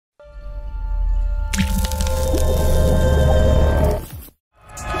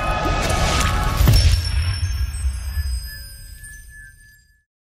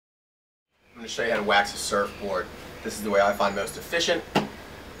wax a surfboard. This is the way I find most efficient.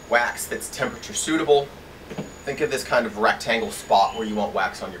 Wax that's temperature suitable. Think of this kind of rectangle spot where you want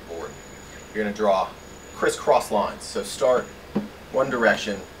wax on your board. You're going to draw crisscross lines. So start one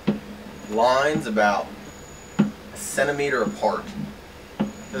direction, lines about a centimeter apart.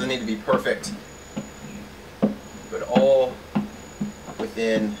 Doesn't need to be perfect, but all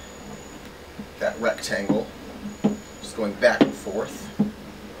within that rectangle, just going back and forth.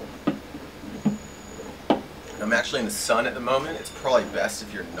 I'm actually in the sun at the moment. It's probably best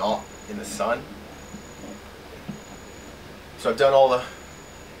if you're not in the sun. So I've done all the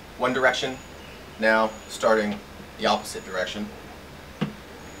one direction, now starting the opposite direction.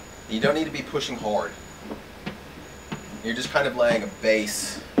 You don't need to be pushing hard. You're just kind of laying a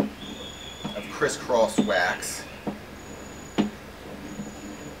base of crisscross wax.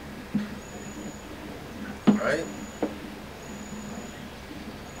 Alright?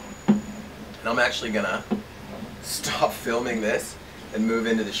 And I'm actually gonna stop filming this and move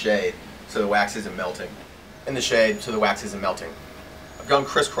into the shade so the wax isn't melting. In the shade so the wax isn't melting. I've gone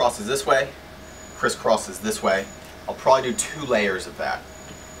crisscrosses this way, crisscrosses this way. I'll probably do 2 layers of that.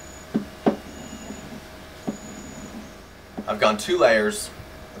 I've gone 2 layers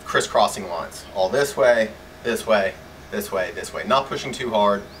of crisscrossing lines. All this way, this way, this way, this way. Not pushing too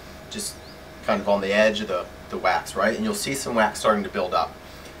hard, just kind of on the edge of the wax, right? And you'll see some wax starting to build up.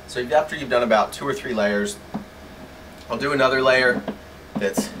 So after you've done about 2 or 3 layers, I'll do another layer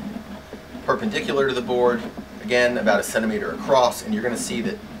that's perpendicular to the board, again about a centimeter across, and you're going to see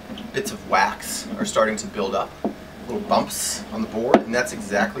that bits of wax are starting to build up, little bumps on the board, and that's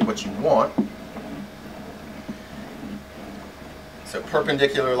exactly what you want. So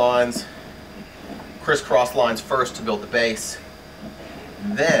perpendicular lines, crisscross lines first to build the base,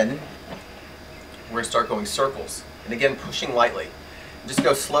 then we're going to start going circles, and again pushing lightly. Just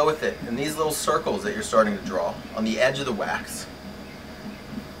go slow with it, and these little circles that you're starting to draw on the edge of the wax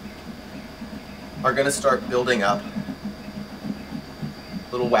are going to start building up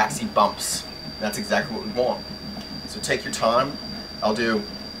little waxy bumps. That's exactly what we want. So take your time. I'll do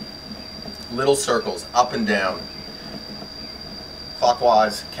little circles up and down,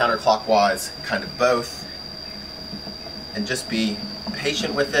 clockwise, counterclockwise, kind of both, and just be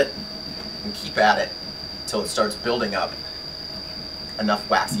patient with it and keep at it until it starts building up enough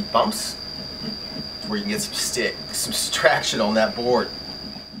waxy bumps to where you can get some traction on that board.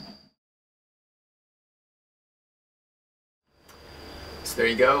 So there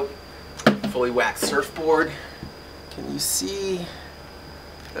you go, fully waxed surfboard. Can you see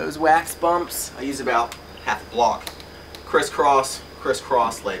those wax bumps? I use about half a block. Crisscross,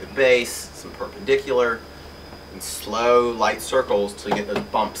 crisscross, lay the base, some perpendicular, and slow light circles till you get those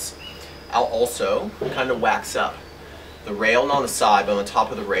bumps. I'll also kind of wax up the rail, not on the side, but on the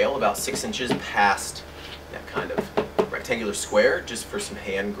top of the rail, about 6 inches past that kind of rectangular square, just for some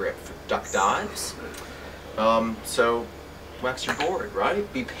hand grip for duck dives. So wax your board, right?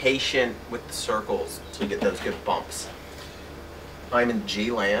 Be patient with the circles until you get those good bumps. I'm in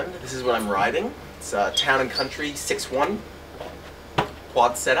G-land. This is what I'm riding. It's a Town & Country 6'1"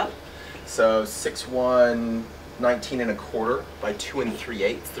 quad setup. So 6'1", 19¼ by 2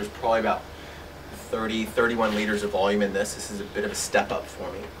 3/8. There's probably about 31 liters of volume in this. This is a bit of a step up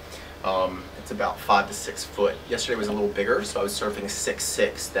for me. It's about 5 to 6 foot. Yesterday was a little bigger, so I was surfing a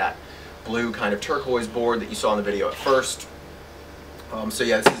 6'6", that blue kind of turquoise board that you saw in the video at first. So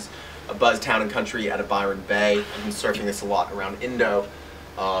yeah, this is a Buzz Town & Country out of Byron Bay. I've been surfing this a lot around Indo.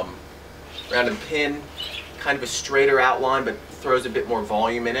 Round and pin, kind of a straighter outline, but throws a bit more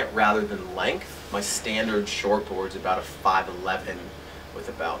volume in it rather than length. My standard shortboard's about a 5'11", with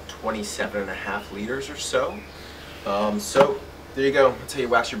about 27.5 liters or so. So there you go. That's how you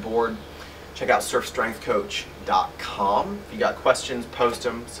wax your board. Check out surfstrengthcoach.com. If you got questions, post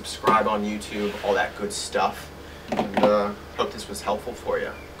them. Subscribe on YouTube, all that good stuff. And hope this was helpful for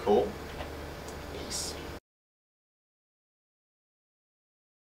you. Cool? Peace.